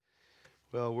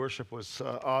Well, worship was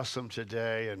awesome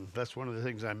today, and that's one of the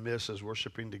things I miss is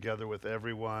worshiping together with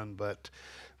everyone. But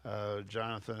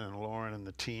Jonathan and Lauren and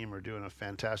the team are doing a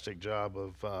fantastic job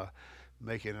of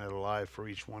making it alive for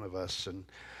each one of us, and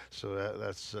so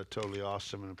that's totally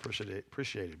awesome and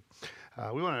appreciated.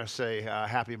 We want to say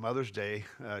Happy Mother's Day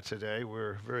today.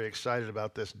 We're very excited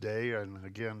about this day, and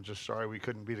again, just sorry we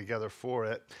couldn't be together for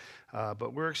it,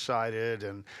 but we're excited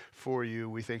and for you.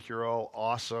 We think you're all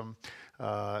awesome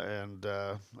and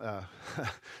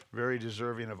very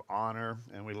deserving of honor,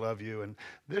 and we love you. And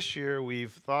this year,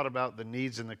 we've thought about the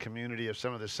needs in the community of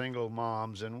some of the single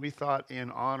moms, and we thought, in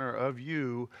honor of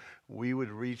you, we would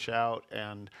reach out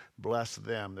and bless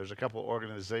them. There's a couple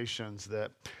organizations that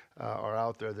are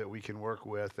out there that we can work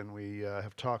with, and we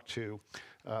have talked to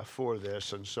for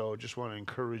this. And so, just want to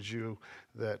encourage you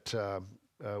that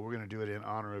we're going to do it in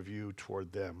honor of you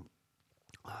toward them.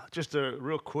 Just a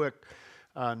real quick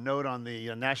note on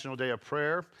the National Day of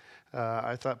Prayer.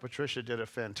 I thought Patricia did a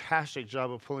fantastic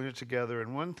job of pulling it together.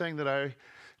 And one thing that I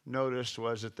noticed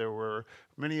was that there were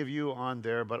many of you on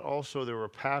there, but also there were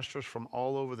pastors from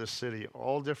all over the city,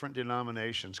 all different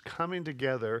denominations, coming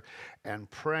together and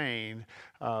praying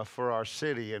for our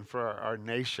city and for our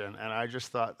nation. And I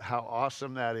just thought how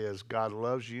awesome that is. God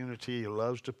loves unity. He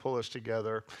loves to pull us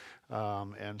together.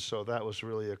 And so that was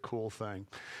really a cool thing.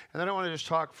 And then I want to just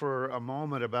talk for a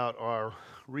moment about our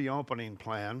reopening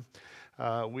plan.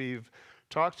 We've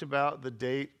talked about the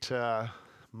date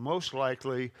most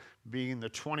likely being the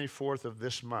 24th of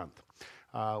this month.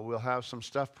 We'll have some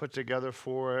stuff put together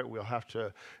for it. We'll have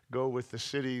to go with the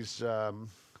city's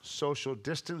social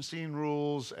distancing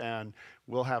rules, and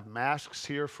we'll have masks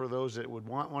here for those that would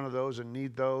want one of those and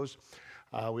need those.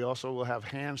 We also will have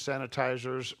hand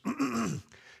sanitizers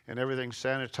and everything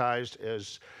sanitized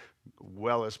as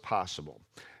well as possible.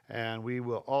 And we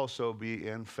will also be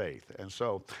in faith. And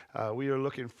so we are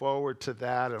looking forward to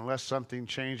that. Unless something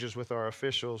changes with our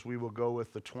officials, we will go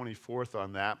with the 24th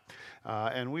on that.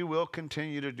 And we will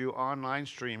continue to do online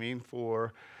streaming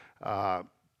for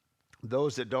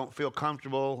those that don't feel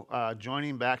comfortable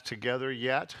joining back together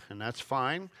yet, and that's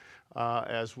fine.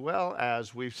 As well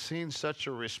as we've seen such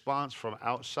a response from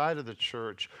outside of the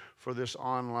church for this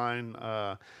online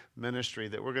ministry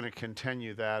that we're going to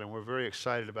continue that, and we're very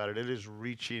excited about it. It is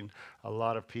reaching a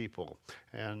lot of people,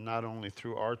 and not only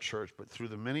through our church, but through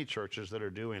the many churches that are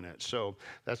doing it. So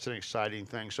that's an exciting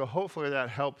thing. So hopefully that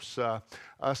helps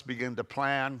us begin to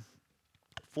plan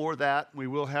for that. We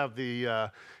will have the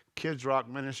Kids Rock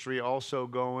Ministry also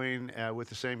going with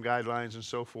the same guidelines and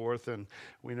so forth, and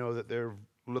we know that they're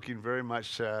looking very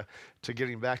much to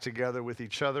getting back together with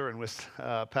each other and with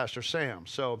Pastor Sam.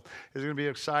 So it's going to be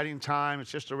an exciting time.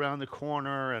 It's just around the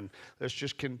corner, and let's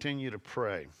just continue to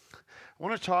pray. I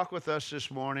want to talk with us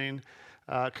this morning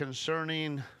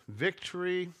concerning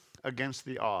victory against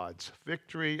the odds.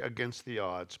 Victory against the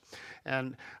odds.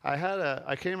 And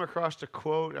I came across a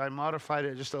quote. I modified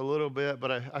it just a little bit,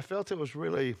 but I felt it was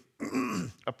really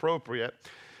appropriate.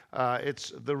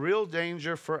 It's the real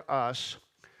danger for us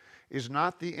is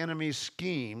not the enemy's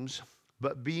schemes,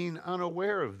 but being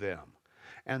unaware of them,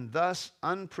 and thus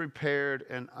unprepared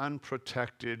and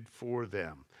unprotected for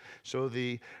them. So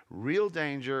the real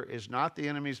danger is not the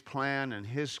enemy's plan and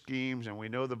his schemes, and we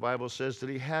know the Bible says that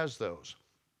he has those.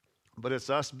 But it's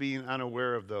us being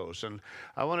unaware of those. And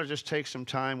I want to just take some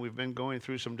time. We've been going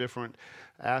through some different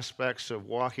aspects of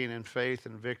walking in faith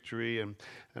and victory, and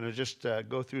I'll just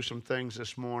go through some things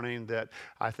this morning that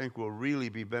I think will really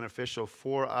be beneficial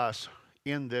for us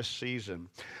in this season.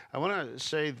 I want to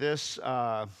say this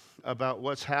about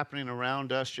what's happening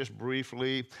around us just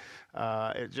briefly.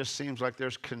 It just seems like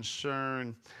there's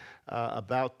concern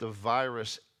about the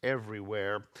virus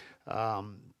everywhere.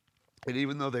 And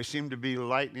even though they seem to be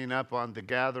lightening up on the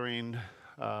gathering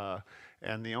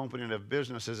and the opening of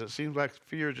businesses, it seems like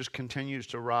fear just continues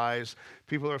to rise.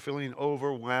 People are feeling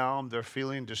overwhelmed. They're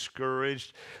feeling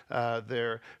discouraged.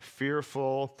 They're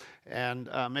fearful. And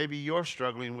maybe you're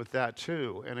struggling with that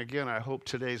too. And again, I hope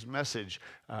today's message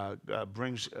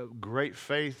brings great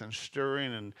faith and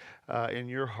stirring in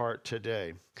your heart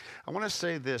today. I want to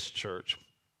say this, church.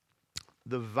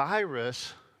 The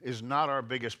virus is not our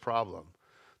biggest problem.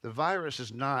 The virus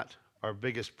is not our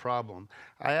biggest problem.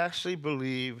 I actually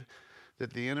believe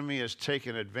that the enemy has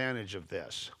taken advantage of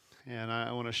this. And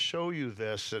I want to show you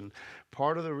this. And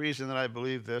part of the reason that I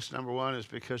believe this, number one, is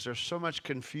because there's so much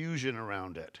confusion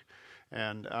around it.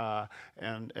 And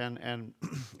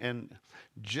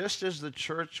just as the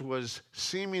church was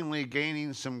seemingly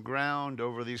gaining some ground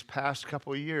over these past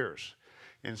couple of years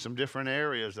in some different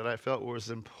areas that I felt was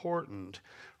important,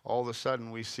 all of a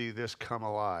sudden we see this come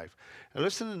alive. Now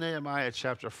listen to Nehemiah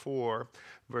chapter 4,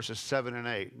 verses 7 and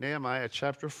 8. Nehemiah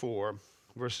chapter 4,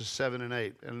 verses 7 and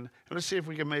 8. And let's see if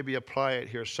we can maybe apply it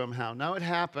here somehow. Now it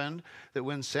happened that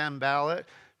when Sanballat,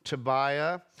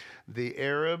 Tobiah, the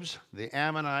Arabs, the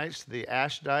Ammonites, the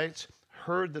Ashdites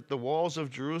heard that the walls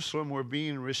of Jerusalem were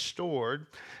being restored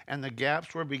and the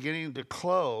gaps were beginning to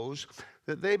close,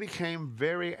 that they became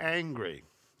very angry.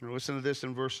 Now listen to this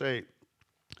in verse 8.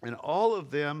 And all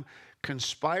of them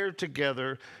conspired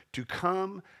together to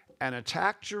come and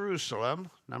attack Jerusalem,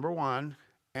 number one,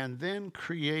 and then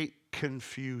create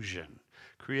confusion.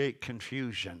 Create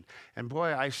confusion. And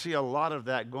boy, I see a lot of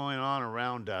that going on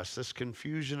around us. This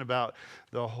confusion about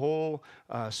the whole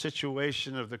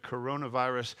situation of the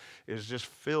coronavirus is just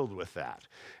filled with that.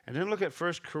 And then look at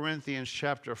 1 Corinthians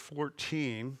chapter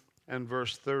 14 and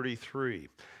verse 33.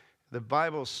 The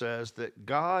Bible says that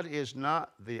God is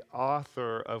not the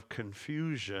author of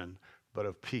confusion, but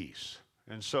of peace.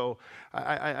 And so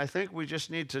I think we just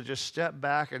need to just step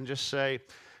back and just say,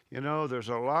 you know, there's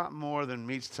a lot more than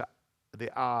meets to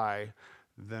the eye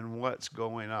than what's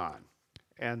going on.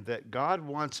 And that God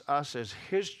wants us as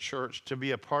his church to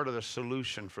be a part of the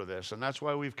solution for this. And that's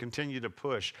why we've continued to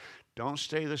push. Don't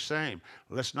stay the same.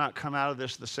 Let's not come out of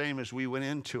this the same as we went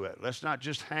into it. Let's not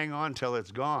just hang on till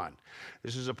it's gone.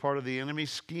 This is a part of the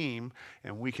enemy's scheme,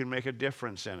 and we can make a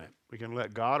difference in it. We can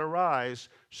let God arise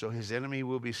so his enemy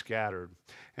will be scattered.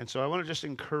 And so I want to just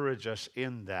encourage us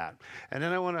in that. And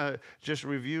then I want to just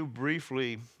review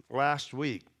briefly last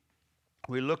week.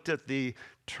 We looked at the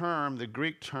term, the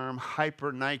Greek term,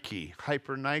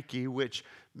 hypernike, which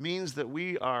means that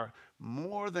we are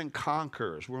more than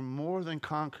conquerors. We're more than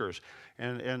conquerors.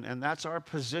 And that's our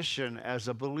position as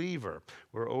a believer.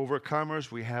 We're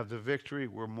overcomers. We have the victory.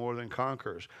 We're more than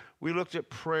conquerors. We looked at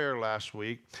prayer last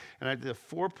week. And the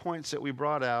 4 points that we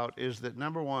brought out is that,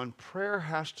 number one, prayer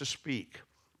has to speak.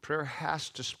 Prayer has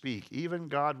to speak. Even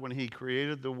God, when he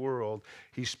created the world,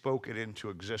 he spoke it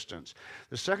into existence.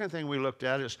 The second thing we looked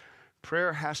at is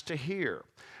prayer has to hear.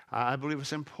 I believe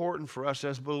it's important for us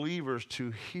as believers to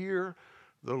hear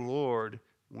the Lord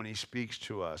when he speaks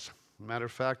to us. Matter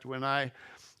of fact, when I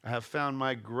have found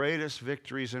my greatest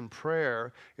victories in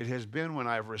prayer, it has been when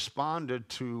I've responded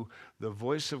to the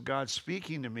voice of God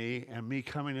speaking to me and me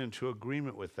coming into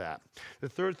agreement with that. The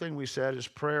third thing we said is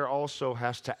prayer also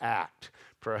has to act.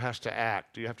 Prayer has to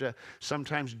act. You have to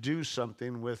sometimes do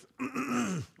something with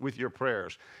with your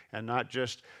prayers and not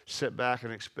just sit back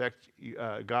and expect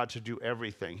God to do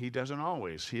everything. He doesn't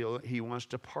always. He wants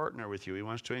to partner with you. He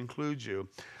wants to include you.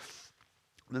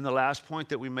 And then the last point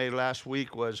that we made last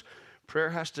week was prayer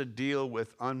has to deal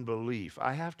with unbelief.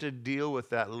 I have to deal with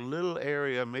that little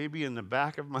area maybe in the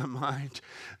back of my mind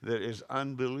that is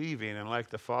unbelieving. And like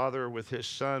the father with his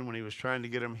son when he was trying to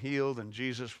get him healed, and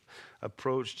Jesus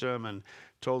approached him and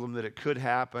told him that it could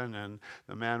happen, and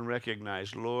the man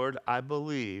recognized, Lord, I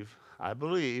believe,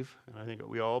 and I think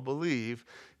we all believe,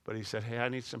 but he said, hey, I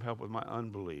need some help with my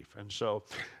unbelief. And so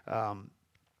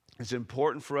it's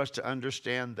important for us to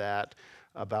understand that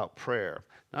about prayer.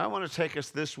 Now I want to take us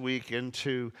this week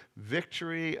into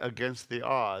victory against the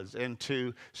odds. And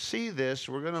to see this,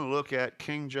 we're going to look at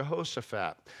King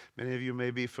Jehoshaphat. Many of you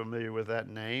may be familiar with that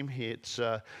name.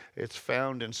 It's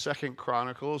found in 2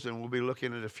 Chronicles, and we'll be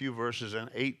looking at a few verses in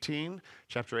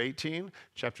chapter 18,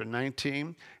 chapter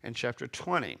 19, and chapter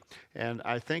 20. And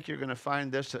I think you're going to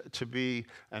find this to be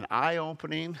an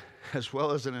eye-opening as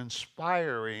well as an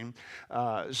inspiring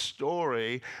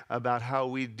story about how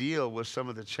we deal with some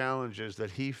of the challenges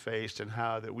that he faced and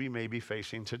how that we may be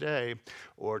facing today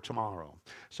or tomorrow.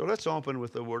 So let's open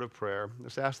with the word of prayer.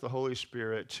 Let's ask the Holy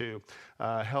Spirit to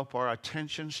help our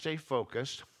attention stay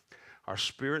focused, our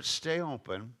spirits stay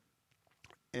open,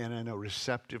 and in a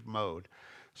receptive mode.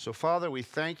 So, Father, we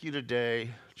thank you today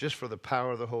just for the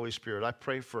power of the Holy Spirit. I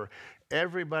pray for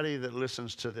everybody that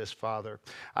listens to this, Father.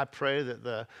 I pray that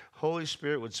the Holy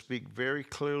Spirit would speak very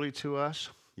clearly to us.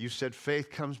 You said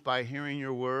faith comes by hearing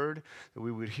your word, that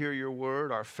we would hear your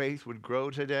word, our faith would grow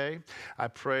today. I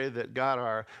pray that, God,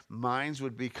 our minds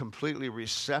would be completely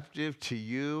receptive to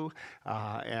you,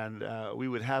 and we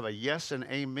would have a yes and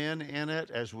amen in it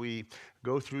as we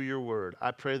go through your word.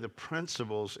 I pray the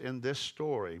principles in this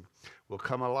story will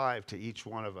come alive to each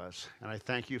one of us. And I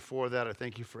thank you for that. I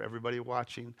thank you for everybody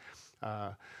watching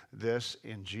this.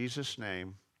 In Jesus'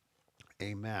 name,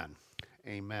 amen.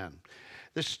 Amen.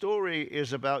 The story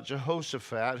is about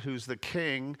Jehoshaphat, who's the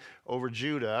king over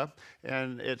Judah,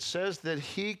 and it says that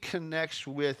he connects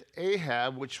with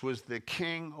Ahab, which was the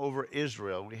king over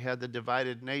Israel. We had the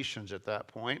divided nations at that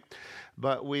point,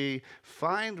 but we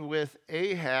find with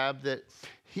Ahab that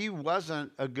he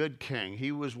wasn't a good king.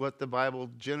 He was what the Bible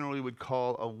generally would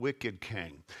call a wicked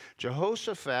king.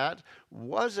 Jehoshaphat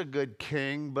was a good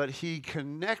king, but he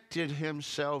connected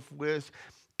himself with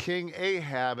King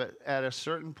Ahab at a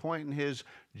certain point in his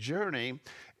journey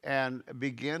and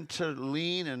began to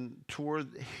lean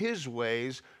toward his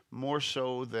ways more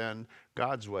so than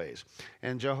God's ways.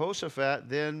 And Jehoshaphat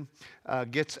then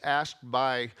gets asked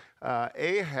by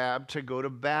Ahab to go to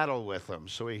battle with him.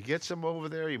 So he gets him over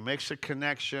there. He makes a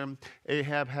connection.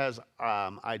 Ahab has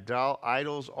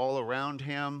idols all around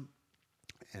him.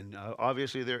 And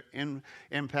obviously they're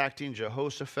impacting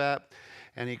Jehoshaphat.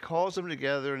 And he calls them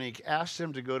together and he asks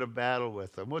them to go to battle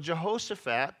with them. Well,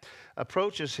 Jehoshaphat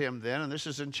approaches him then, and this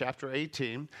is in chapter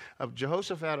 18.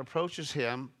 Jehoshaphat approaches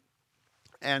him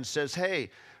and says,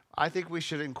 hey, I think we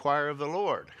should inquire of the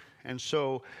Lord. And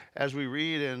so as we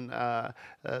read in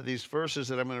these verses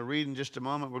that I'm going to read in just a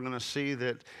moment, we're going to see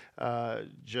that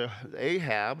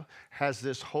Ahab has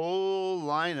this whole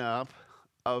lineup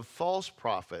of false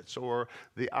prophets, or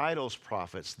the idols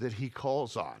prophets, that he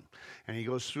calls on. And he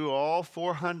goes through all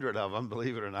 400 of them,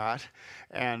 believe it or not.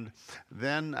 And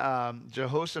then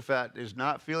Jehoshaphat is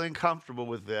not feeling comfortable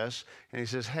with this. And he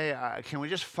says, hey, can we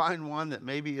just find one that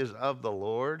maybe is of the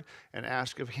Lord and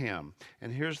ask of him?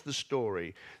 And here's the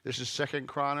story. This is 2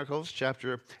 Chronicles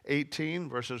chapter 18,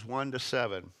 verses 1 to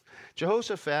 7.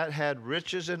 Jehoshaphat had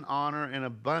riches and honor in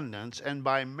abundance, and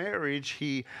by marriage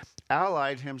he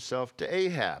allied himself to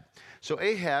Ahab. So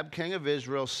Ahab, king of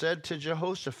Israel, said to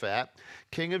Jehoshaphat,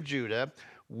 king of Judah,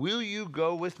 will you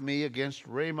go with me against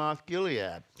Ramoth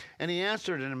Gilead? And he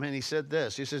answered him and he said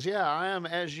this. He says, yeah, I am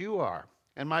as you are,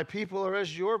 and my people are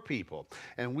as your people,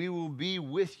 and we will be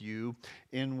with you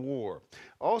in war.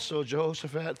 Also,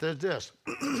 Jehoshaphat said this.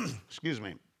 Excuse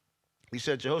me. He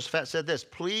said, Jehoshaphat said this,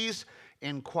 please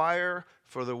inquire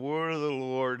for the word of the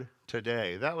Lord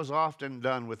today. That was often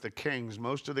done with the kings.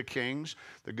 Most of the kings,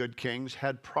 the good kings,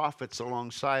 had prophets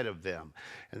alongside of them,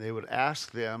 and they would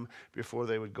ask them before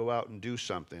they would go out and do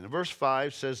something. And verse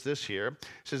 5 says this here. It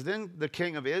says, then the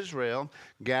king of Israel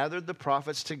gathered the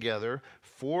prophets together,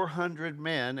 400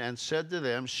 men, and said to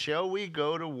them, shall we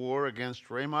go to war against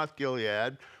Ramoth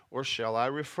Gilead, or shall I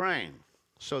refrain?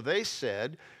 So they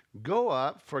said, go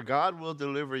up, for God will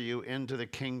deliver you into the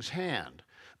king's hand.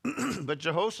 But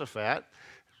Jehoshaphat,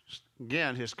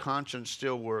 again, his conscience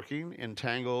still working,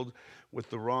 entangled with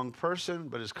the wrong person,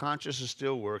 but his conscience is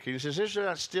still working. He says, is there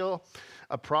not still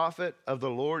a prophet of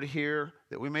the Lord here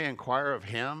that we may inquire of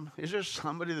him? Is there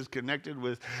somebody that's connected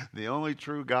with the only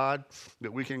true God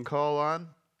that we can call on?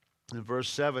 In verse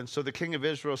 7, so the king of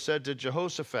Israel said to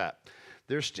Jehoshaphat,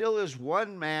 there still is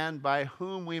one man by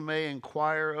whom we may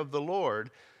inquire of the Lord.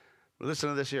 Listen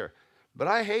to this here. But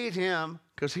I hate him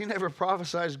because he never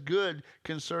prophesies good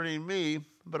concerning me,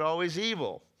 but always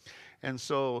evil. And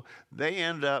so they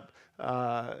end up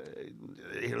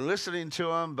listening to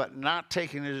him, but not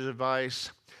taking his advice.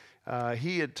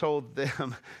 He had told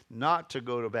them not to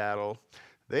go to battle.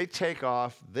 They take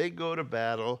off. They go to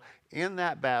battle. In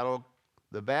that battle,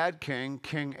 the bad king,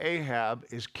 King Ahab,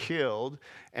 is killed,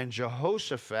 and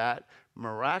Jehoshaphat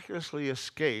miraculously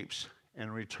escapes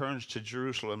and returns to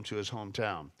Jerusalem, to his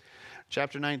hometown.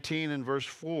 Chapter 19 and verse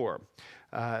 4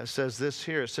 says this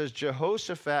here. It says,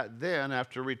 Jehoshaphat then,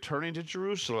 after returning to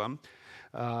Jerusalem,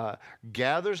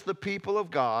 gathers the people of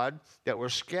God that were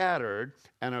scattered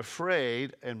and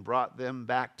afraid and brought them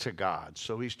back to God.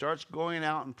 So he starts going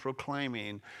out and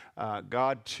proclaiming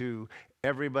God to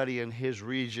everybody in his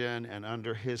region and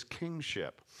under his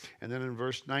kingship. And then in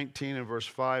verse 19 and verse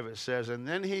 5 it says, and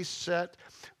then he set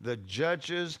the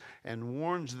judges and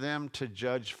warns them to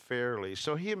judge fairly.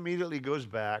 So he immediately goes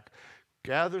back,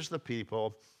 gathers the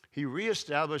people, he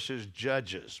reestablishes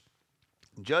judges.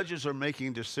 Judges are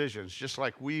making decisions, just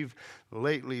like we've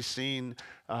lately seen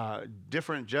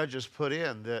different judges put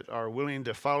in that are willing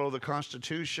to follow the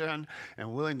Constitution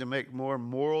and willing to make more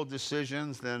moral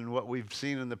decisions than what we've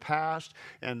seen in the past.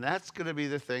 And that's going to be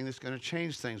the thing that's going to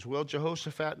change things. Well,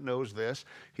 Jehoshaphat knows this.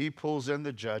 He pulls in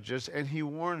the judges and he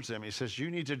warns them. He says, you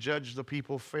need to judge the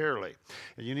people fairly.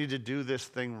 And you need to do this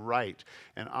thing right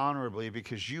and honorably,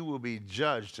 because you will be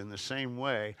judged in the same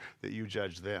way that you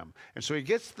judge them. And so he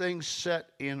gets things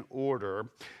set in order.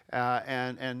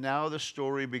 And now the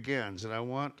story begins. And I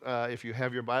want, if you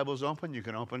have your Bibles open, you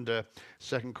can open to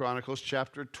 2 Chronicles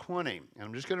chapter 20. And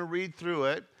I'm just going to read through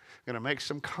it. I'm going to make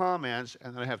some comments,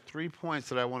 and then I have 3 points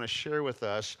that I want to share with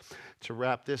us to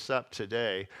wrap this up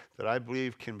today that I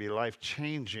believe can be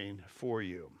life-changing for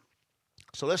you.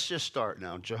 So let's just start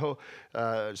now. 2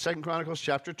 Chronicles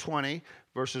chapter 20,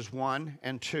 verses 1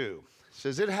 and 2. It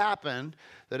says, it happened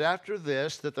that after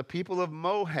this, that the people of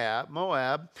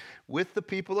Moab, with the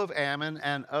people of Ammon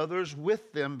and others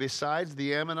with them besides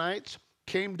the Ammonites,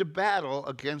 came to battle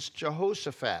against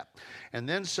Jehoshaphat. And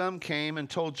then some came and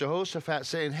told Jehoshaphat,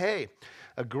 saying, hey,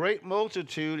 a great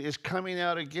multitude is coming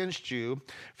out against you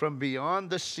from beyond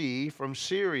the sea, from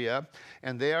Syria,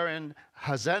 and they are in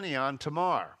Hazanion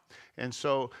Tamar. And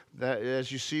so, that,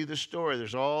 as you see the story,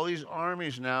 there's all these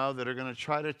armies now that are going to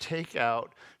try to take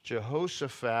out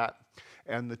Jehoshaphat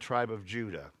and the tribe of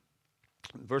Judah.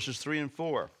 Verses 3 and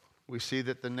 4. We see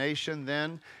that the nation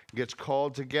then gets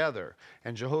called together.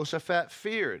 And Jehoshaphat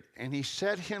feared, and he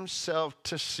set himself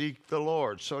to seek the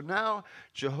Lord. So now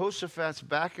Jehoshaphat's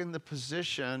back in the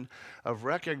position of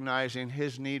recognizing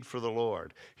his need for the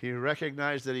Lord. He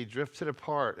recognized that he drifted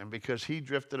apart, and because he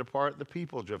drifted apart, the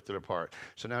people drifted apart.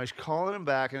 So now he's calling him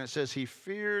back, and it says he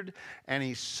feared, and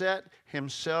he set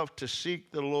himself to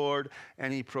seek the Lord,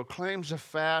 and he proclaims a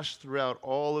fast throughout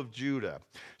all of Judah.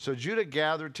 So Judah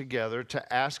gathered together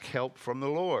to ask help from the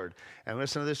Lord. And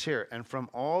listen to this here. And from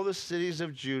all the cities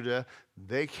of Judah,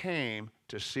 they came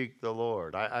to seek the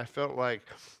Lord. I felt like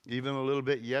even a little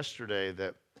bit yesterday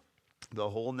that the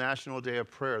whole National Day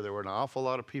of Prayer, there were an awful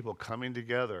lot of people coming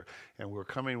together, and we're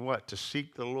coming what? To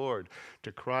seek the Lord,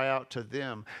 to cry out to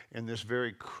them in this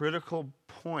very critical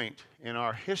point in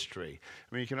our history.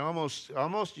 I mean, you can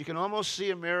almost see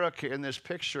America in this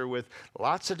picture with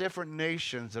lots of different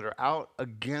nations that are out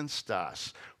against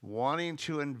us, wanting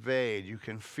to invade. You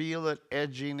can feel it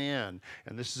edging in,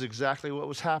 and this is exactly what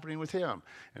was happening with him.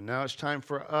 And now it's time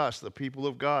for us, the people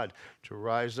of God, to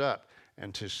rise up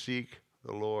and to seek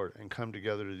the Lord and come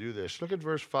together to do this. Look at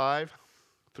verse 5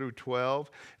 through 12.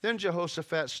 Then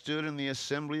Jehoshaphat stood in the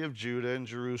assembly of Judah in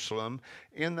Jerusalem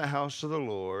in the house of the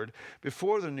Lord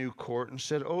before the new court and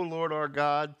said, O Lord our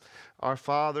God, our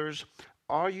fathers,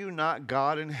 are you not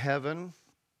God in heaven?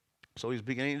 So he's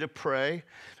beginning to pray.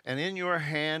 And in your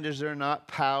hand is there not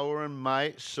power and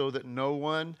might so that no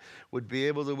one would be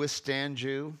able to withstand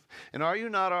you? And are you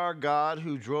not our God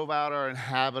who drove out our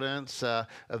inhabitants of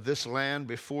this land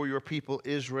before your people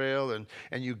Israel,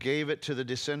 and you gave it to the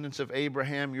descendants of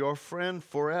Abraham, your friend,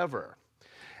 forever?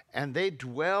 And they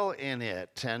dwell in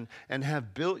it and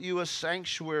have built you a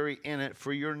sanctuary in it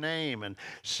for your name, and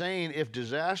saying, if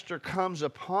disaster comes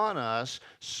upon us,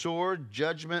 sword,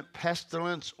 judgment,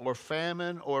 pestilence, or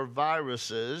famine, or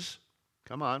viruses,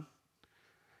 come on,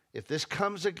 if this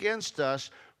comes against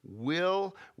us, we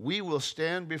will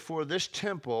stand before this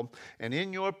temple and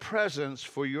in your presence,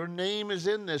 for your name is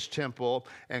in this temple,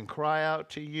 and cry out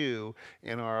to you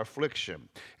in our affliction.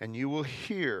 And you will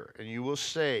hear, and you will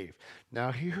save.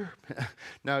 Now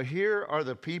here are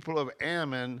the people of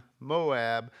Ammon,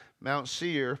 Moab, Mount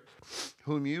Seir,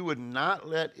 whom you would not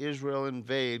let Israel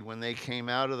invade when they came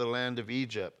out of the land of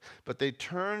Egypt. But they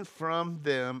turned from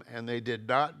them, and they did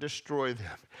not destroy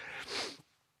them.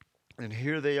 And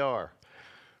here they are,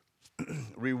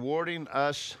 rewarding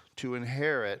us to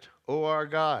inherit, O our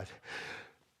God.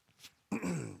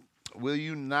 Will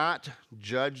you not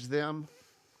judge them?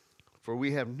 For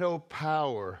we have no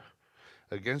power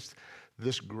against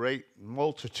this great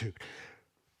multitude.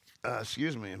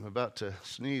 Excuse me, I'm about to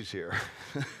sneeze here.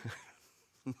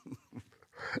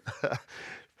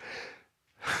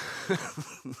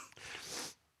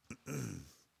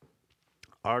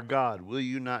 Our God, will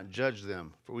you not judge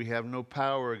them? For we have no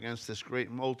power against this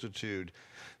great multitude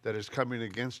that is coming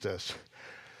against us.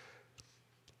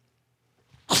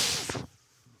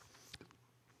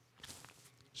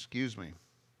 Excuse me.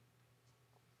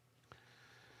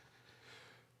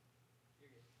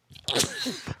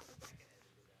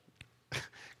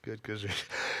 Good, because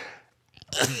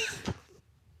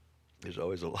there's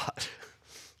always a lot.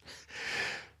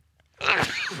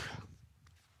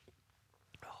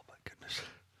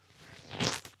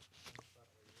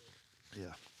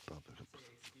 Yeah, probably.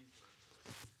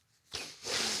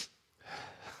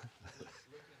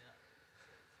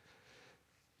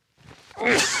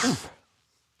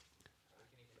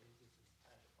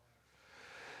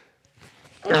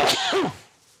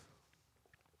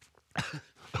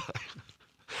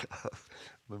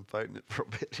 I've been fighting it for a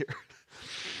bit here.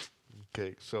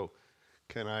 Okay, so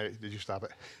did you stop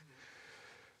it?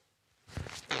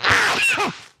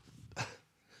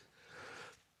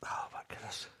 Oh my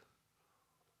goodness.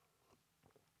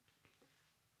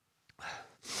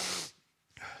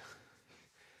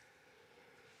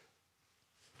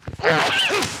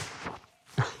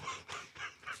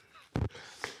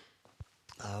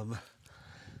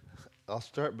 I'll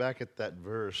start back at that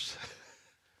verse.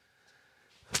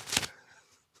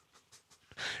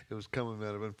 It was coming,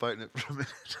 man. I've been fighting it for a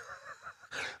minute.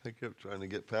 I kept trying to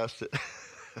get past it.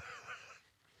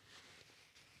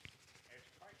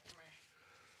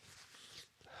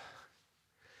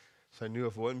 So I knew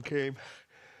if one came.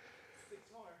 6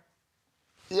 more.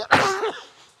 Yeah. On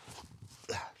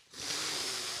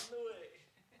the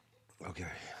way. Okay.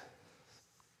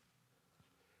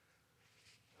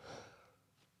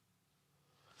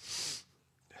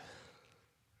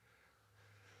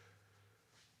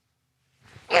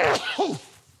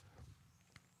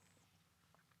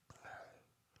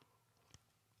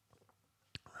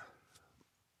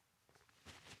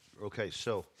 Okay,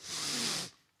 so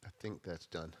I think that's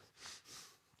done.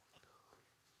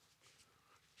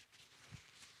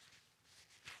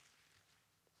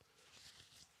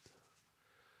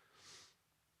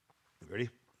 Ready?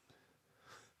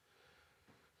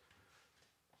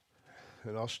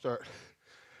 And I'll start.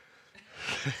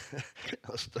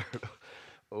 I'll start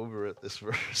over at this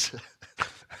verse.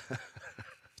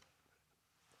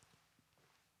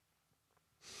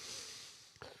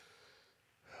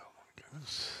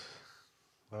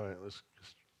 All right, let's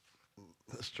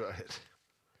try it.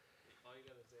 All you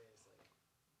gotta say is like,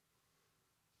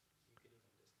 you could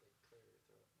even just like clear your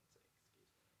throat and say,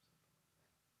 excuse me, or something like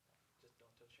that. Just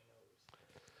don't touch your nose.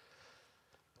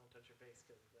 Don't touch your face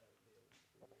because that would be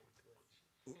a weird glitch.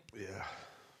 Yeah.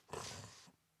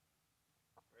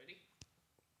 Ready?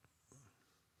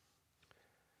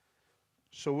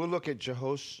 So we'll look at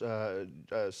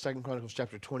Second Chronicles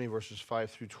chapter 20, verses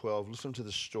 5 through 12. Listen to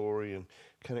the story and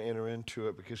kind of enter into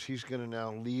it because he's going to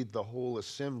now lead the whole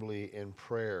assembly in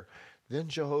prayer. Then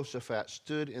Jehoshaphat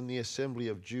stood in the assembly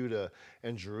of Judah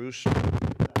and Jerusalem.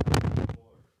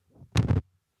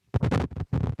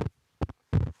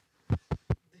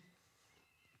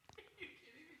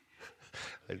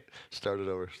 I started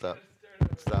over. Stop.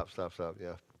 Stop.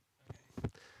 Yeah. You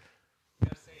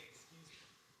gotta say excuse me.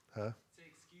 Huh? Say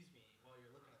excuse me while you're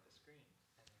looking at the screen.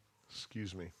 And then,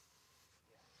 Excuse me.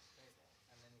 yeah, say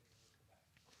that. And then you can come back.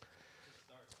 Just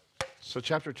start like that. So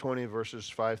chapter 20, verses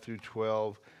 5 through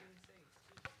 12. You didn't say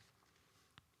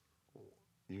excuse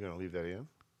me. You going to leave that in?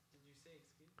 Did you say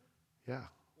excuse me? Yeah.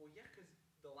 Well, yeah, because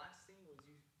the last thing was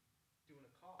you doing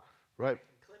a cough. Right. I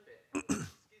can clip it and then,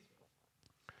 excuse me.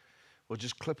 Well,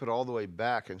 just clip it all the way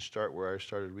back and start where I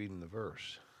started reading the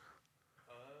verse.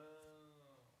 Oh,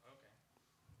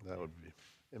 okay. That would be.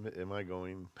 Am I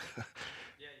going?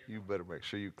 Yeah, You you're better make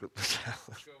sure you clip this out.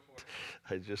 Go for it.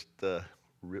 I just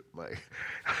ripped my.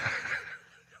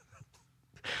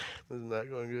 This is not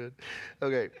going good.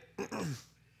 Okay.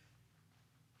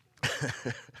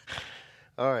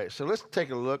 All right, so let's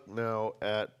take a look now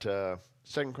at 2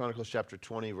 Chronicles chapter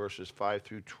 20, verses 5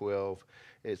 through 12.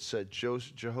 It's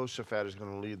Jehoshaphat is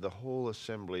going to lead the whole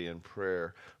assembly in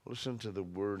prayer. Listen to the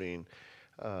wording.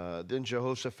 Then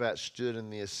Jehoshaphat stood in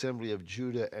the assembly of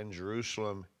Judah and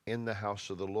Jerusalem in the house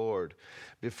of the Lord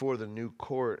before the new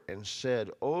court and said,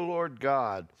 O Lord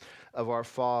God of our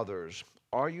fathers,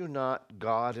 are you not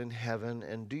God in heaven,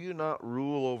 and do you not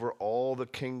rule over all the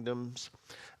kingdoms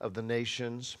of the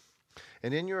nations?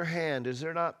 And in your hand is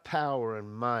there not power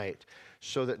and might,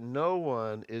 so that no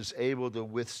one is able to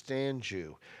withstand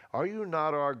you? Are you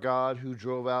not our God who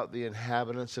drove out the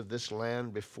inhabitants of this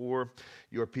land before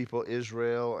your people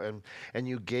Israel, and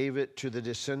you gave it to the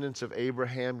descendants of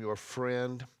Abraham, your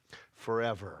friend,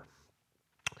 forever?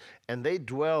 And they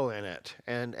dwell in it,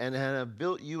 and have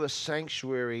built you a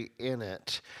sanctuary in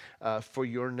it for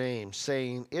your name,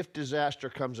 saying, if disaster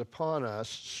comes upon us,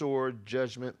 sword,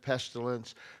 judgment,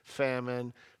 pestilence,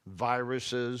 famine,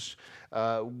 viruses,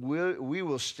 we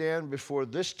will stand before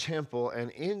this temple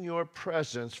and in your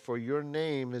presence, for your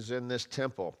name is in this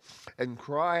temple, and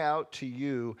cry out to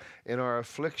you in our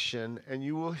affliction, and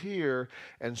you will hear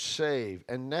and save.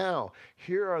 And now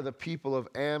here are the people of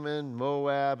Ammon,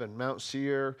 Moab, and Mount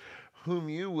Seir, whom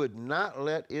you would not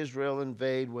let Israel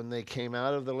invade when they came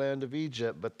out of the land of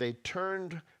Egypt, but they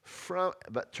turned from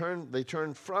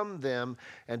them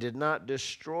and did not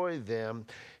destroy them.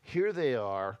 Here they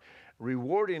are,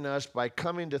 rewarding us by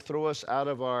coming to throw us out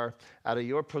of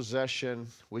your possession,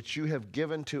 which you have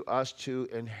given to us to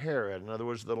inherit. In other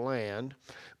words, the land.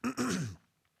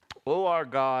 O our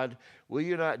God, will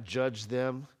you not judge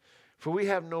them? For we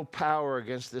have no power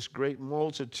against this great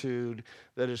multitude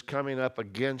that is coming up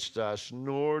against us,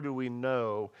 nor do we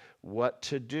know what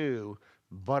to do,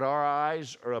 but our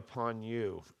eyes are upon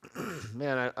you.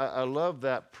 Man, I love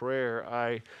that prayer.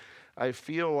 I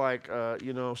feel like,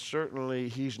 certainly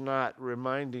he's not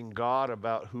reminding God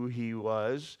about who he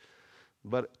was,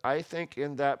 but I think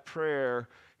in that prayer,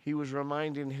 he was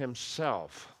reminding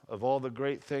himself of all the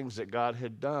great things that God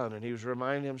had done, and he was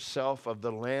reminding himself of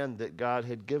the land that God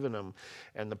had given him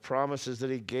and the promises that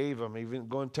he gave him, even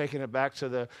taking it back to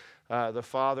the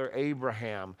father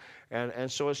Abraham.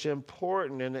 And so it's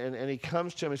important, and he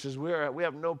comes to him and says, we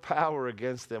have no power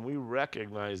against them. We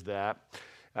recognize that,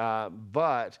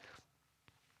 but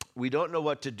we don't know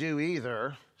what to do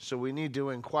either, so we need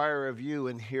to inquire of you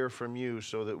and hear from you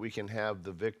so that we can have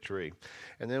the victory.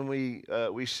 And then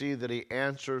we see that he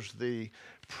answers the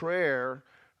prayer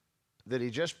that he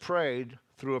just prayed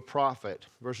through a prophet,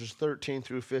 verses 13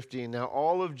 through 15. Now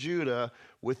all of Judah,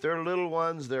 with their little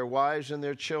ones, their wives, and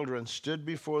their children, stood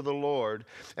before the Lord.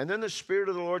 And then the Spirit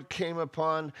of the Lord came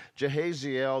upon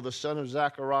Jehaziel, the son of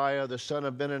Zechariah, the son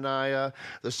of Benaniah,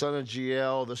 the son of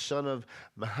Jeiel, the son of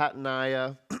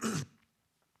Mahattaniah,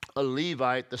 a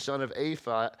Levite, the son of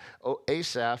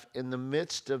Asaph, in the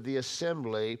midst of the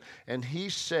assembly. And he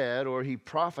said, or he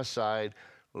prophesied,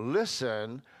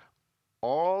 listen,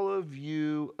 all of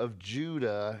you of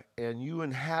Judah, and you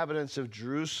inhabitants of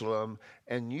Jerusalem,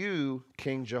 and you,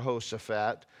 King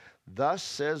Jehoshaphat, thus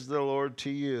says the Lord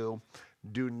to you,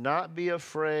 do not be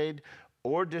afraid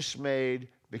or dismayed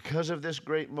because of this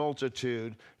great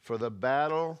multitude, for the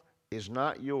battle is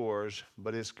not yours,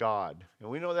 but it's God. And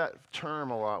we know that term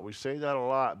a lot. We say that a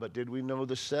lot, but did we know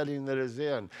the setting that it's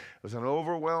in? It was an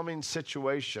overwhelming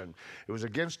situation. It was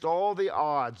against all the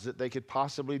odds that they could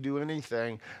possibly do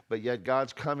anything, but yet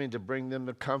God's coming to bring them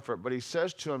the comfort. But he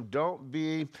says to them, don't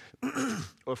be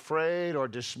afraid or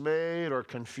dismayed or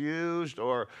confused,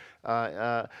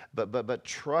 but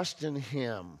trust in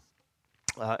him.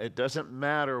 It doesn't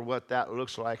matter what that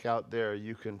looks like out there.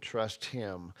 You can trust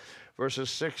him. Verses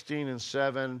 16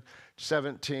 and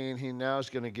 17, he now is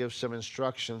going to give some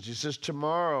instructions. He says,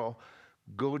 tomorrow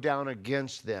go down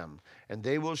against them, and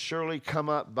they will surely come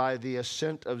up by the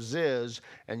ascent of Ziz,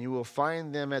 and you will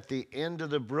find them at the end of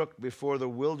the brook before the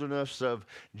wilderness of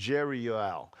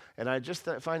Jeriel. And I just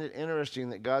find it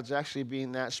interesting that God's actually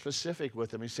being that specific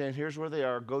with them. He's saying, here's where they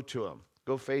are. Go to them.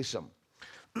 Go face them.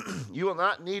 You will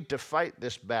not need to fight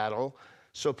this battle,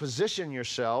 so position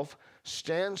yourself,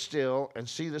 stand still, and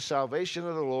see the salvation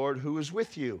of the Lord who is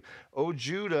with you. O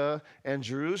Judah and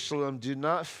Jerusalem, do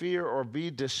not fear or be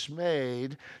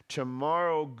dismayed.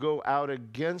 Tomorrow go out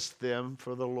against them,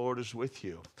 for the Lord is with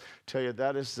you. Tell you,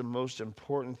 that is the most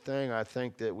important thing I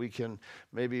think that we can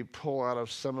maybe pull out of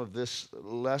some of this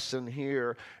lesson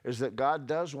here, is that God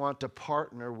does want to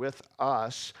partner with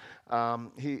us.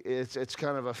 It's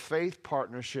kind of a faith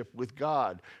partnership with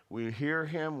God. We hear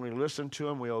him, we listen to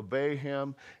him, we obey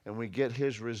him, and we get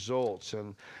his results.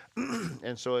 And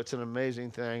so it's an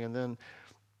amazing thing. And then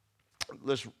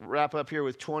let's wrap up here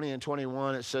with 20 and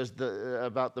 21. It says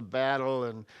about the battle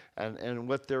and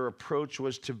what their approach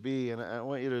was to be. And I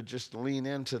want you to just lean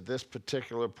into this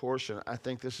particular portion. I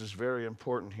think this is very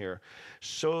important here.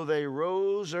 So they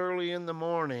rose early in the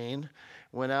morning,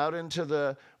 went out into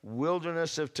the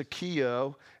wilderness of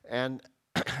Tekoa, and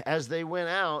as they went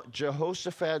out,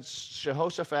 Jehoshaphat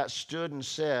stood and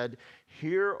said,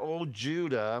 hear, O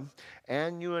Judah,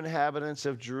 and you inhabitants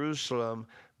of Jerusalem,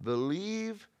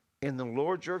 believe in the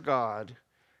Lord your God,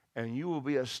 and you will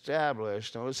be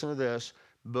established. Now listen to this.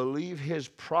 Believe his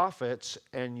prophets,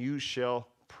 and you shall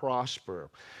prosper.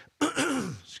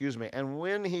 Excuse me. And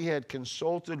when he had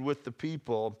consulted with the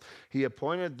people, he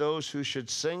appointed those who should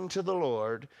sing to the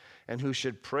Lord and who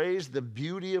should praise the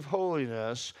beauty of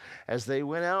holiness as they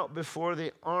went out before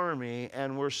the army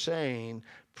and were saying,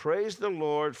 praise the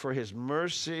Lord, for his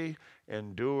mercy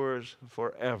endures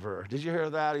forever. Did you hear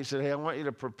that? He said, hey, I want you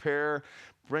to prepare,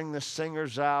 bring the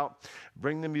singers out,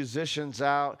 bring the musicians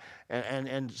out,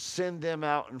 and send them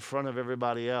out in front of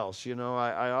everybody else. You know,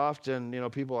 I often,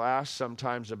 people ask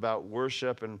sometimes about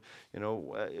worship and,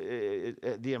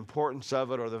 the importance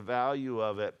of it or the value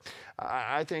of it.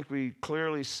 I think we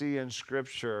clearly see in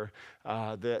Scripture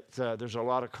that there's a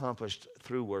lot accomplished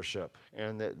through worship,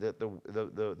 and that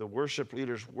the worship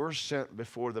leaders were sent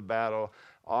before the battle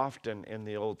often in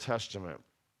the Old Testament.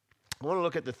 I want to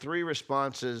look at the three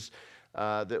responses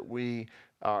that we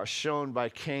are shown by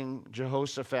King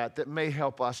Jehoshaphat that may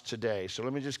help us today. So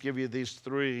let me just give you these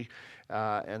three,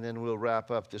 and then we'll wrap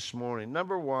up this morning.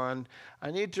 Number one, I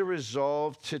need to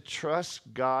resolve to trust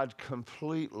God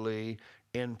completely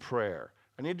in prayer.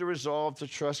 I need to resolve to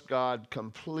trust God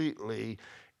completely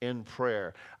in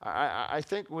prayer. I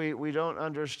think we don't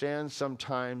understand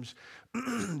sometimes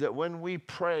that when we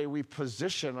pray, we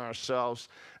position ourselves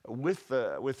with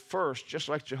first, just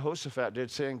like Jehoshaphat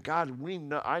did, saying, God,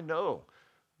 I know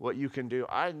what you can do.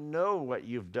 I know what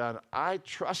you've done. I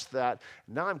trust that.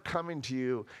 Now I'm coming to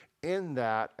you in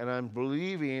that, and I'm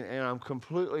believing and I'm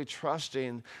completely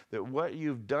trusting that what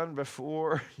you've done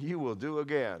before, you will do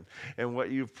again. And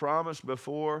what you've promised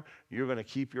before, you're going to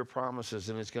keep your promises,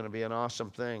 and it's going to be an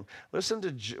awesome thing. Listen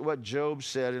to what Job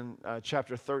said in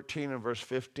chapter 13 and verse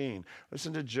 15.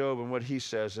 Listen to Job and what he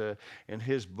says in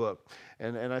his book.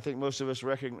 And I think most of us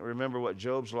remember what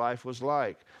Job's life was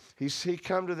like. He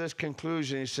come to this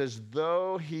conclusion. He says,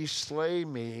 though he slay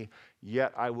me,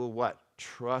 yet I will what?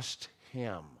 Trust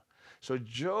him. So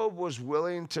Job was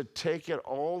willing to take it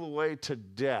all the way to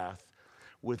death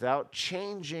without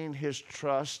changing his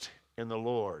trust in the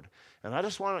Lord. And I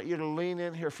just want you to lean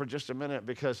in here for just a minute,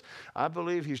 because I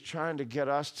believe he's trying to get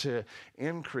us to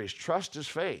increase. Trust is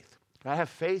faith. I have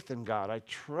faith in God. I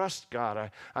trust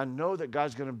God. I know that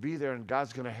God's going to be there and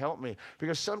God's going to help me.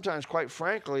 Because sometimes, quite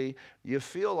frankly, you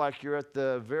feel like you're at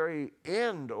the very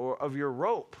end of your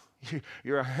rope.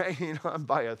 You're hanging on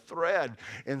by a thread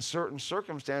in certain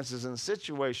circumstances and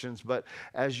situations, but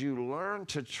as you learn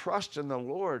to trust in the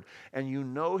Lord and you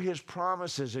know his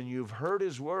promises and you've heard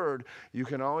his word, you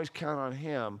can always count on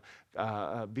him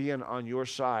being on your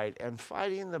side and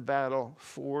fighting the battle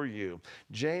for you.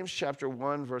 James chapter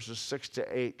 1 verses 6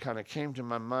 to 8 kind of came to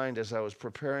my mind as I was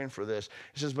preparing for this.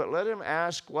 It says, but let him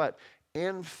ask what?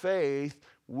 In faith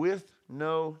with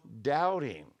no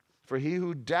doubting. For he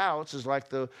who doubts is like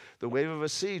the wave of a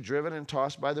sea driven and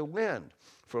tossed by the wind.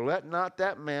 For let not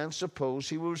that man suppose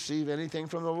he will receive anything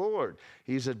from the Lord.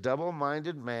 He's a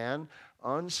double-minded man,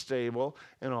 unstable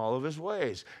in all of his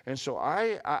ways. And so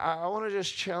I want to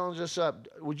just challenge us up.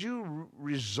 Would you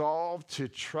resolve to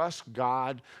trust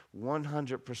God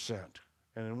 100%?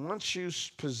 And once you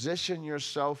position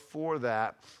yourself for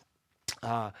that,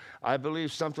 I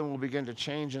believe something will begin to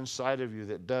change inside of you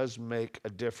that does make a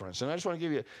difference. And I just want to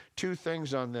give you two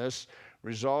things on this,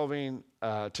 resolving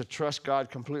to trust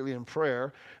God completely in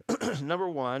prayer. Number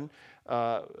one,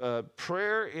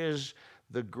 prayer is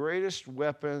the greatest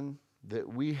weapon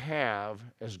that we have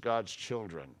as God's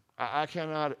children. I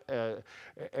cannot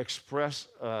express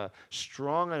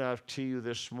strong enough to you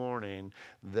this morning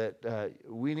that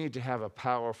we need to have a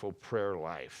powerful prayer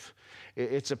life.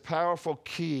 It's a powerful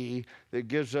key that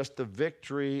gives us the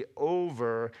victory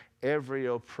over every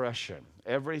oppression,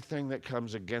 everything that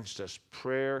comes against us.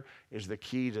 Prayer is the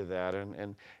key to that.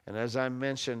 And as I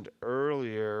mentioned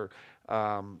earlier,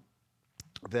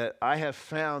 that I have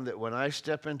found that when I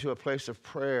step into a place of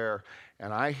prayer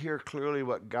and I hear clearly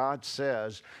what God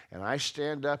says, and I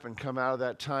stand up and come out of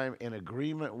that time in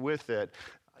agreement with it,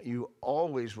 you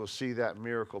always will see that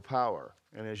miracle power.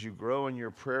 And as you grow in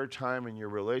your prayer time and your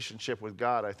relationship with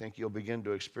God, I think you'll begin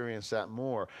to experience that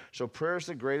more. So prayer is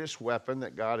the greatest weapon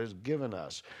that God has given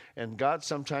us. And God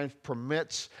sometimes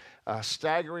permits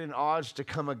staggering odds to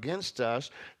come against us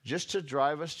just to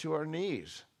drive us to our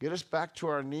knees, get us back to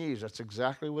our knees. That's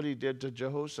exactly what he did to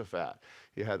Jehoshaphat.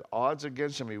 He had odds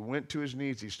against him. He went to his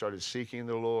knees. He started seeking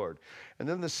the Lord. And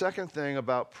then the second thing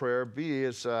about prayer, B,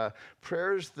 is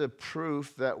prayer is the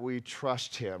proof that we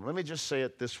trust him. Let me just say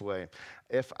it this way.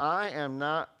 If I am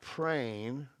not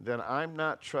praying, then I'm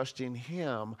not trusting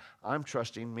him. I'm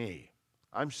trusting me.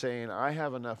 I'm saying I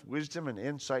have enough wisdom and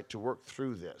insight to work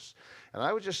through this. And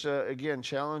I would just, again,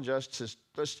 challenge us to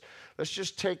let's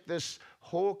just take this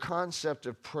whole concept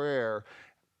of prayer,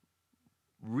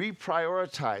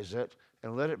 reprioritize it,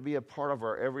 and let it be a part of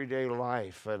our everyday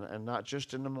life, and not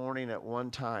just in the morning at one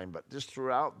time, but just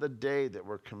throughout the day that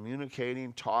we're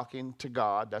communicating, talking to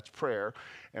God. That's prayer.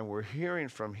 And we're hearing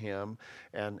from him,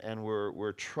 and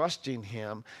we're trusting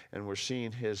him, and we're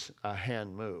seeing his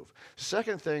hand move.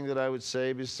 Second thing that I would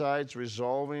say, besides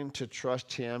resolving to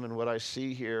trust him, and what I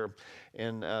see here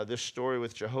in this story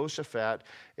with Jehoshaphat,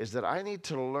 is that I need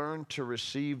to learn to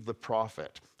receive the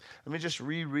prophet. Let me just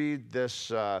reread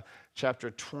this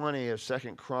chapter 20 of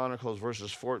 2 Chronicles,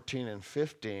 verses 14 and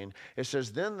 15. It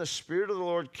says, Then the Spirit of the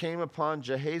Lord came upon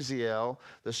Jahaziel,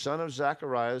 the son of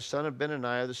Zechariah, the son of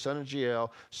Benaniah, the son of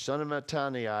Jeiel, son of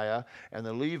Mattaniah, and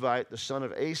the Levite, the son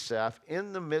of Asaph,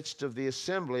 in the midst of the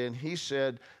assembly. And he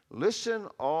said, Listen,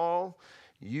 all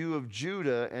you of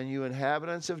Judah, and you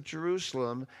inhabitants of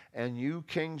Jerusalem, and you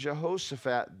King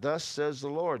Jehoshaphat, thus says the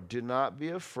Lord, do not be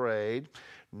afraid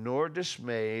nor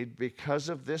dismayed because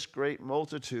of this great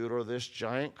multitude, or this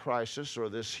giant crisis, or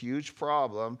this huge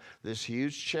problem, this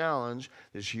huge challenge,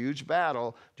 this huge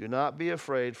battle. Do not be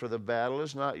afraid, for the battle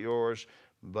is not yours,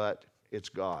 but it's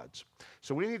God's.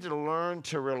 So we need to learn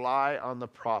to rely on the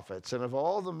prophets. And of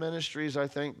all the ministries, I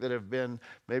think, that have been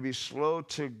maybe slow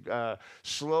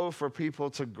for people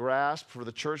to grasp, for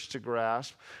the church to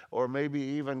grasp, or maybe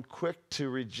even quick to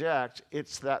reject,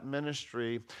 it's that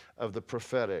ministry of the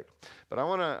prophetic. But I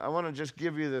want to just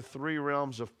give you the three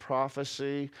realms of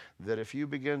prophecy that if you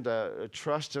begin to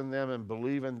trust in them and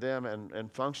believe in them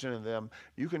and function in them,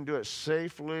 you can do it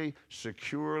safely,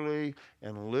 securely,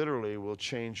 and literally will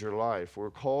change your life.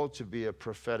 We're called to be a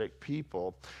prophetic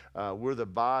people. We're the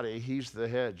body. He's the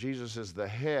head. Jesus is the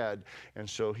head, and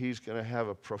so he's going to have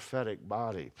a prophetic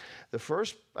body. The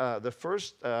first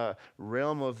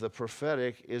realm of the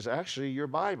prophetic is actually your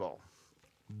Bible.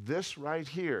 This right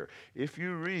here. If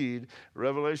you read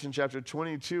Revelation chapter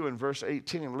 22 and verse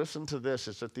 18, and listen to this.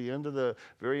 It's at the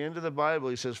very end of the Bible.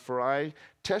 He says, "For I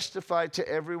testify to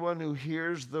everyone who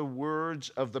hears the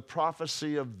words of the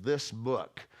prophecy of this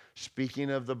book." Speaking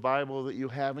of the Bible that you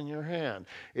have in your hand.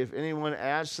 If anyone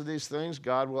adds to these things,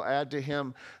 God will add to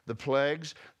him the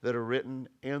plagues that are written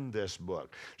in this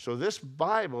book. So this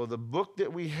Bible, the book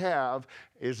that we have,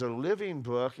 is a living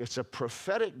book. It's a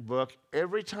prophetic book.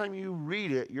 Every time you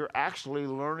read it, you're actually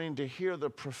learning to hear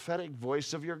the prophetic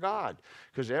voice of your God.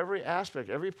 Because every aspect,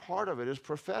 every part of it is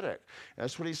prophetic.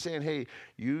 That's what he's saying. Hey,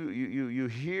 you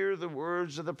hear the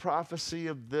words of the prophecy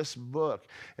of this book.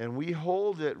 And we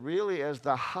hold it really as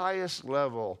the highest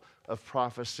level of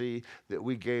prophecy that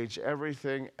we gauge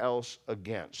everything else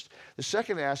against. The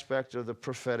second aspect of the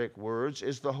prophetic words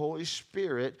is the Holy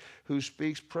Spirit who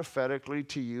speaks prophetically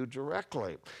to you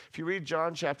directly. If you read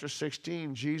John chapter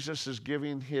 16, Jesus is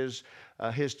giving his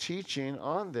teaching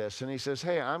on this, and he says,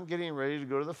 hey, I'm getting ready to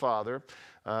go to the Father.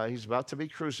 He's about to be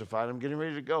crucified. I'm getting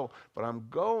ready to go, but I'm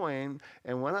going,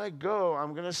 and when I go,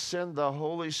 I'm going to send the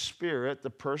Holy Spirit, the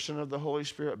person of the Holy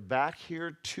Spirit, back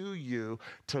here to you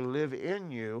to live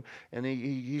in you. And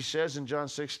he says in John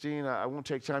 16, I won't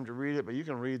take time to read it, but you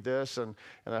can read this, and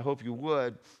I hope you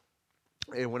would.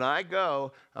 And when I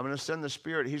go, I'm going to send the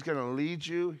Spirit. He's going to lead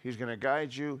you. He's going to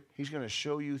guide you. He's going to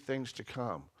show you things to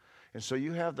come. And so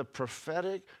you have the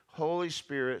prophetic Holy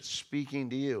Spirit speaking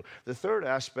to you. The third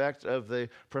aspect of the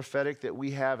prophetic that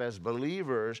we have as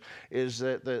believers is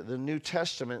that the New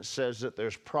Testament says that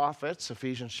there's prophets,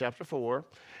 Ephesians chapter 4.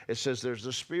 It says there's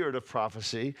the spirit of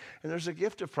prophecy, and there's a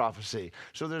gift of prophecy.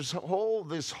 So there's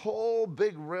this whole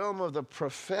big realm of the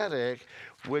prophetic,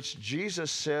 which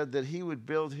Jesus said that he would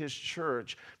build his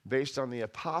church based on the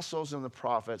apostles and the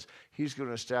prophets. He's going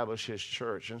to establish his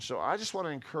church. And so I just want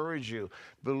to encourage you,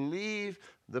 believe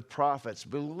the prophets,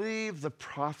 believe the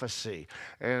prophecy.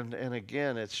 And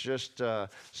again, it's just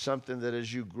something that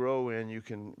as you grow in, you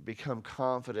can become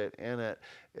confident in it.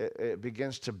 It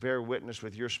begins to bear witness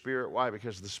with your spirit. Why?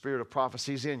 Because the spirit of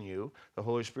prophecy is in you. The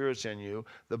Holy Spirit's in you.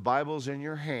 The Bible's in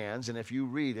your hands. And if you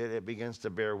read it, it begins to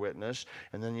bear witness.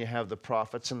 And then you have the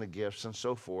prophets and the gifts and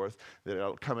so forth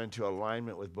that come into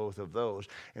alignment with both of those.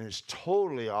 And it's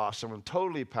totally awesome and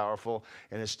totally powerful.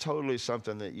 And it's totally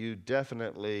something that you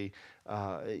definitely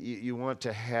you want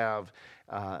to have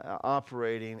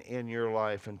operating in your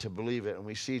life and to believe it. And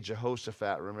we see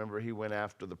Jehoshaphat, remember, he went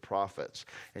after the prophets.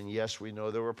 And yes, we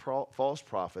know there were false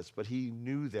prophets, but he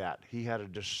knew that. He had a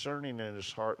discerning in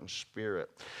his heart and spirit.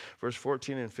 Verse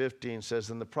 14 and 15 says,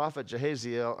 "And the prophet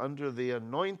Jehaziel, under the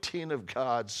anointing of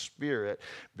God's Spirit,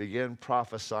 began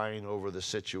prophesying over the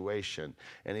situation."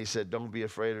 And he said, don't be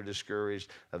afraid or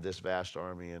discouraged of this vast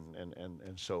army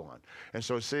and so on. And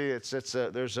so see,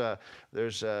 there's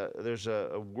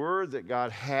a word that God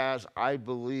has, I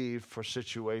believe, for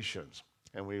situations.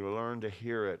 And we learn to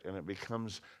hear it, and it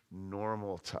becomes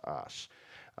normal to us.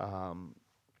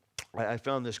 I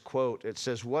found this quote. It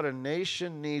says, "What a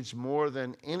nation needs more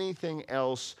than anything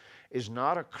else is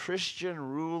not a Christian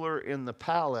ruler in the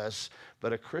palace,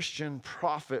 but a Christian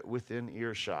prophet within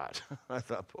earshot." I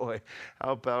thought, boy,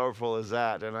 how powerful is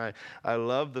that? And I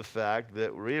love the fact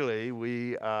that really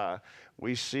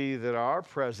we see that our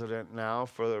president now,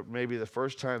 for maybe the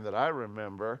first time that I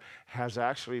remember, has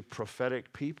actually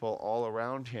prophetic people all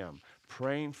around him,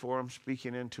 praying for him,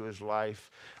 speaking into his life,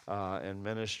 and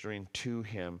ministering to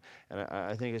him. And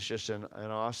I think it's just an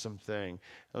awesome thing.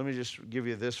 Let me just give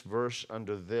you this verse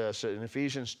under this. In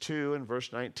Ephesians 2 and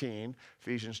verse 19,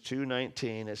 Ephesians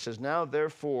 2:19, it says, "Now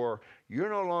therefore, you're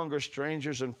no longer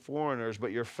strangers and foreigners,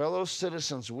 but you're fellow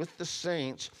citizens with the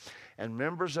saints and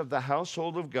members of the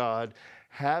household of God,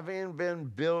 having been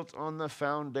built on the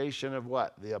foundation of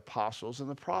what? The apostles and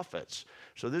the prophets.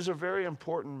 So these are very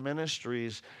important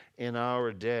ministries in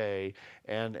our day,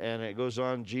 and it goes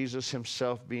on, Jesus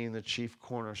himself being the chief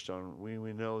cornerstone.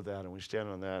 We know that, and we stand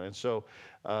on that. And so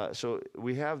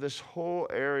we have this whole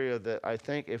area that I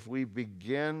think if we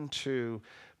begin to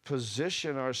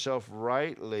position ourselves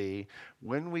rightly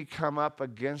when we come up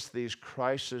against these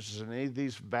crises and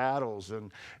these battles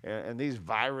and these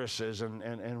viruses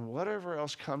and whatever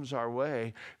else comes our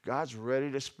way, God's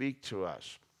ready to speak to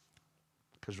us.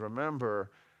 Because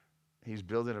remember, he's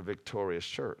building a victorious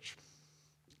church.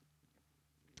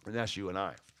 And that's you and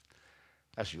I.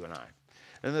 That's you and I.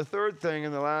 And the third thing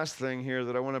and the last thing here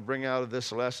that I want to bring out of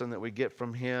this lesson that we get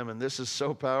from him, and this is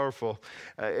so powerful,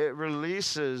 it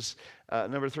releases,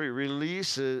 number 3,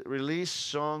 release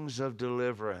songs of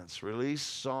deliverance. Release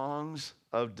songs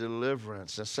of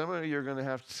deliverance. Now, some of you are going to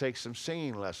have to take some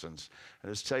singing lessons. I'll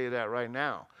just tell you that right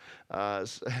now.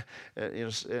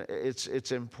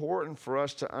 It's important for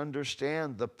us to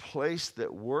understand the place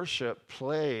that worship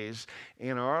plays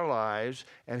in our lives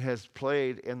and has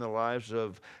played in the lives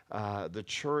of the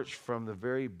church from the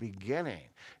very beginning,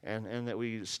 and that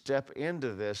we step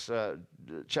into this.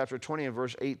 Chapter 20 and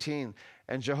verse 18,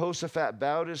 and Jehoshaphat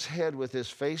bowed his head with his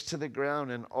face to the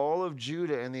ground, and all of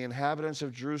Judah and the inhabitants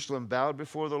of Jerusalem bowed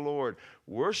before the Lord,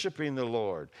 worshiping the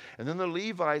Lord. And then the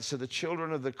Levites of the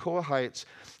children of the Kohathites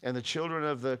and the children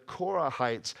of the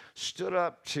Korahites stood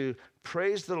up to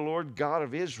praise the Lord God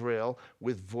of Israel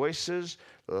with voices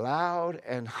loud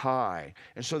and high.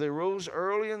 And so they rose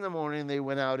early in the morning. They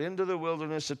went out into the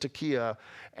wilderness of Tekoa,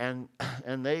 and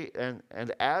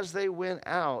as they went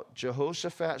out,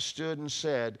 Jehoshaphat stood and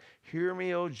said, "Hear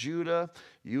me, O Judah,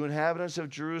 you inhabitants of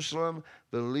Jerusalem.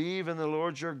 Believe in the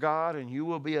Lord your God, and you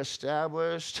will be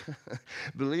established.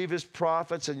 Believe his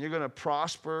prophets, and you're going to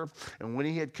prosper." And when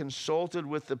he had consulted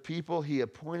with the people, he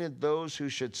appointed those who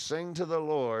should sing to the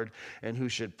Lord and who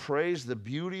should praise the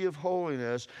beauty of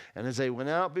holiness. And as they went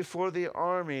out before the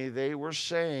army, they were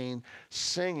singing,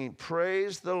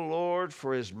 "Praise the Lord,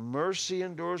 for his mercy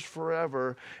endures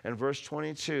forever." And verse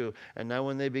 22, and now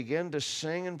when they began to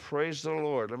sing and praise the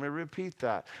Lord, let me repeat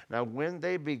that. Now when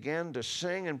they began to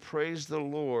sing and praise the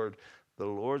Lord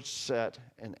set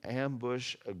an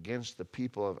ambush against the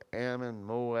people of Ammon,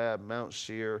 Moab, Mount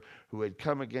Seir, who had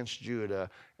come against Judah,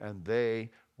 and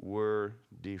they were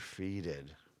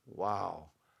defeated. Wow.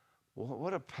 Well,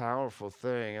 what a powerful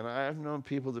thing. And I've known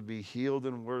people to be healed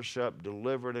in worship,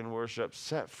 delivered in worship,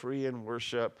 set free in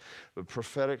worship, the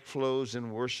prophetic flows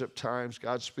in worship times.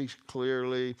 God speaks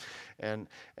clearly, and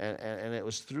it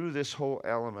was through this whole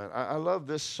element. I love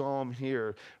this psalm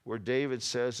here where David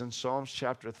says in Psalms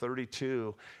chapter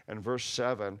 32 and verse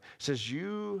 7, says,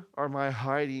 "You are my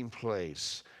hiding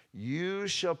place. You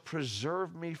shall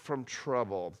preserve me from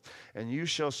trouble, and you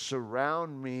shall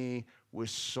surround me with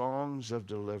songs of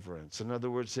deliverance." In other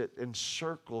words, it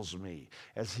encircles me.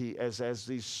 As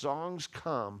these songs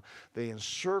come, they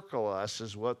encircle us,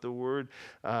 is what the word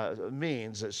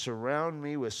means. That surround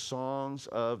me with songs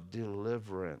of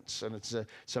deliverance. And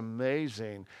it's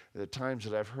amazing the times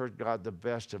that I've heard God the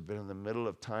best have been in the middle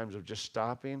of times of just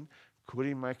stopping,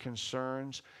 quitting my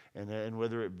concerns, and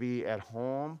whether it be at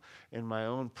home in my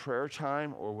own prayer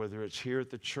time or whether it's here at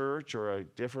the church or a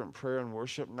different prayer and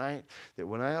worship night, that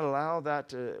when I allow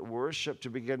that worship to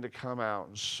begin to come out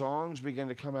and songs begin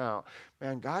to come out,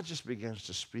 man, God just begins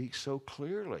to speak so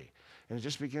clearly. And it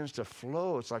just begins to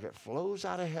flow. It's like it flows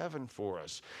out of heaven for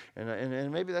us. And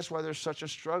maybe that's why there's such a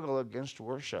struggle against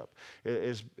worship.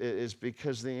 It is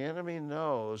because the enemy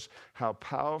knows how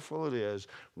powerful it is.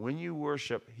 When you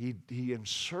worship, he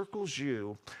encircles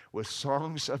you with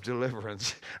songs of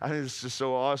deliverance. I think it's just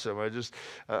so awesome. I just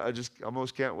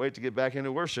almost can't wait to get back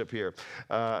into worship here.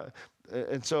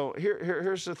 And so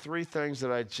here's the 3 things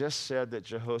that I just said that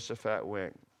Jehoshaphat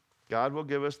went. God will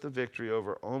give us the victory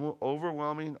over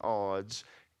overwhelming odds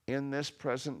in this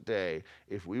present day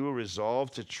if we will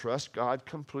resolve to trust God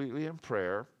completely in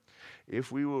prayer,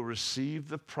 if we will receive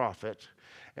the prophet,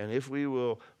 and if we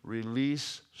will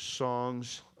release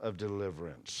songs of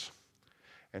deliverance.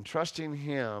 And trusting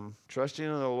him, trusting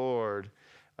in the Lord,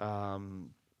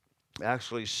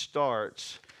 actually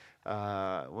starts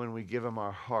when we give him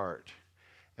our heart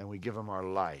and we give him our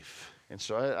life. And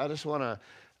so I just want to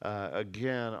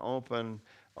again open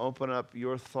open up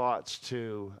your thoughts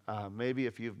to maybe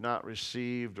if you've not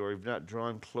received or you've not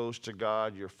drawn close to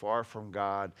God, you're far from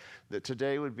God, that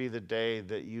today would be the day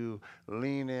that you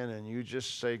lean in and you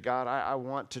just say, God, I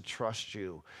want to trust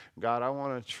you. God, I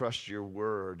want to trust your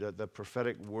word, the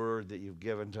prophetic word that you've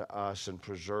given to us and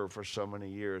preserved for so many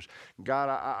years. God,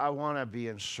 I want to be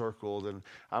encircled, and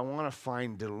I want to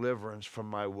find deliverance from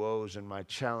my woes and my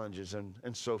challenges and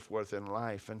so forth in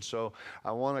life. And so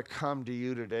I want to come to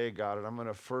you today, God, and I'm going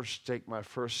to first take my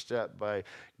first step by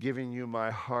giving you my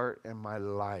heart and my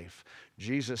life.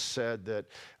 Jesus said that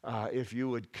if you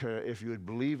would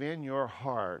believe in your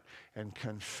heart and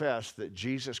confess that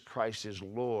Jesus Christ is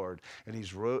Lord and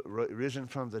he's risen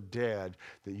from the dead,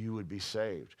 that you would be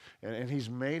saved. And he's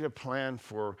made a plan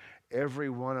for every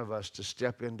one of us to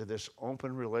step into this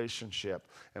open relationship.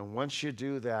 And once you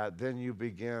do that, then you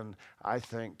begin, I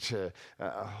think, to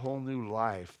a whole new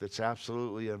life that's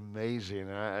absolutely amazing.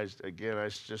 And I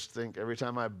just think every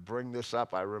time I bring this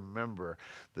up, I remember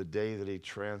the day that he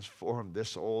transformed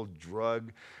this old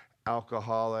drug,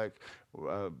 alcoholic,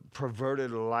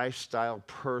 perverted lifestyle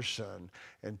person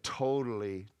and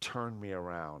totally turned me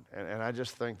around. And I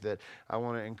just think that I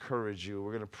want to encourage you.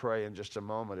 We're going to pray in just a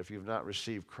moment. If you've not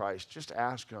received Christ, just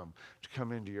ask him to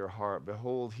come into your heart.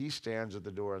 Behold, he stands at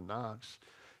the door and knocks.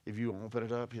 If you open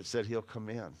it up, it said he'll come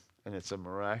in. And it's a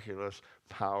miraculous,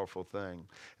 powerful thing.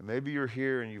 And maybe you're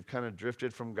here and you've kind of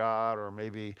drifted from God, or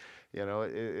maybe,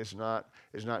 it's not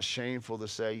shameful to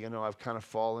say, I've kind of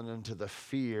fallen into the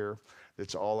fear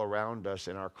that's all around us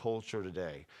in our culture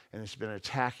today. And it's been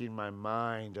attacking my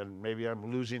mind, and maybe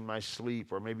I'm losing my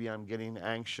sleep, or maybe I'm getting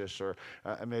anxious, or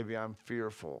maybe I'm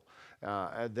fearful.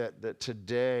 That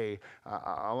today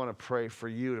I want to pray for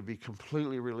you to be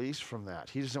completely released from that.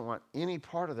 He doesn't want any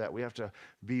part of that. We have to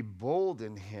be bold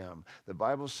in him. The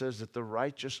Bible says that the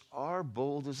righteous are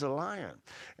bold as a lion.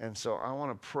 And so I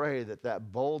want to pray that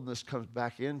that boldness comes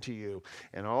back into you,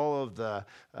 and all of the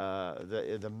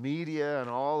media and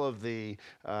all of the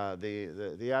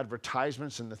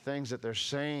advertisements and the things that they're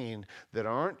saying that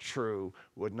aren't true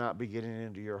would not be getting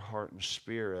into your heart and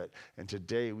spirit. And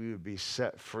today we would be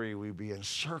set free. We'd be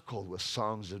encircled with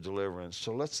songs of deliverance.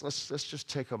 So let's just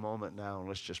take a moment now and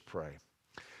let's just pray.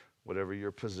 Whatever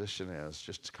your position is,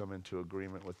 just to come into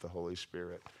agreement with the Holy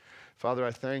Spirit. Father,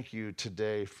 I thank you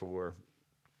today for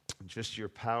just your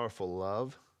powerful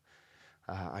love.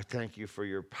 I thank you for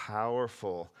your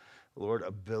powerful, Lord,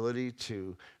 ability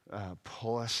to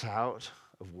pull us out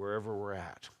of wherever we're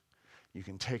at. You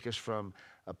can take us from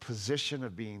a position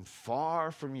of being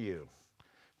far from you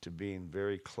to being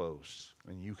very close,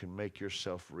 and you can make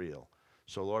yourself real.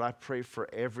 So, Lord, I pray for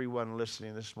everyone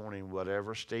listening this morning,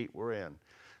 whatever state we're in,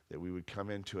 that we would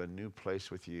come into a new place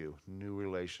with you, new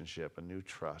relationship, a new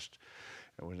trust,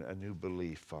 and a new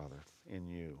belief, Father, in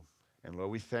you. And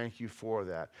Lord, we thank you for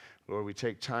that. Lord, we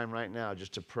take time right now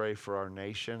just to pray for our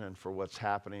nation and for what's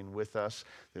happening with us,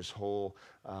 this whole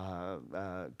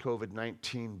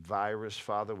COVID-19 virus,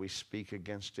 Father. We speak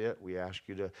against it. We ask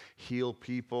you to heal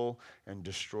people and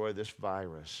destroy this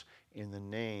virus in the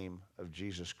name of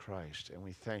Jesus Christ. And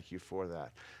we thank you for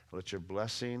that. Let your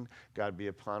blessing, God, be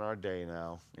upon our day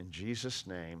now. In Jesus'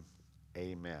 name,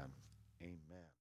 amen.